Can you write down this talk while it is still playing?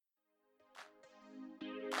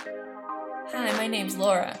Hi, my name's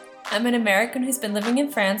Laura. I'm an American who's been living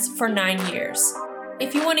in France for 9 years.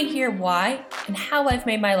 If you want to hear why and how I've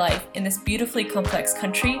made my life in this beautifully complex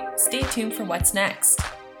country, stay tuned for what's next.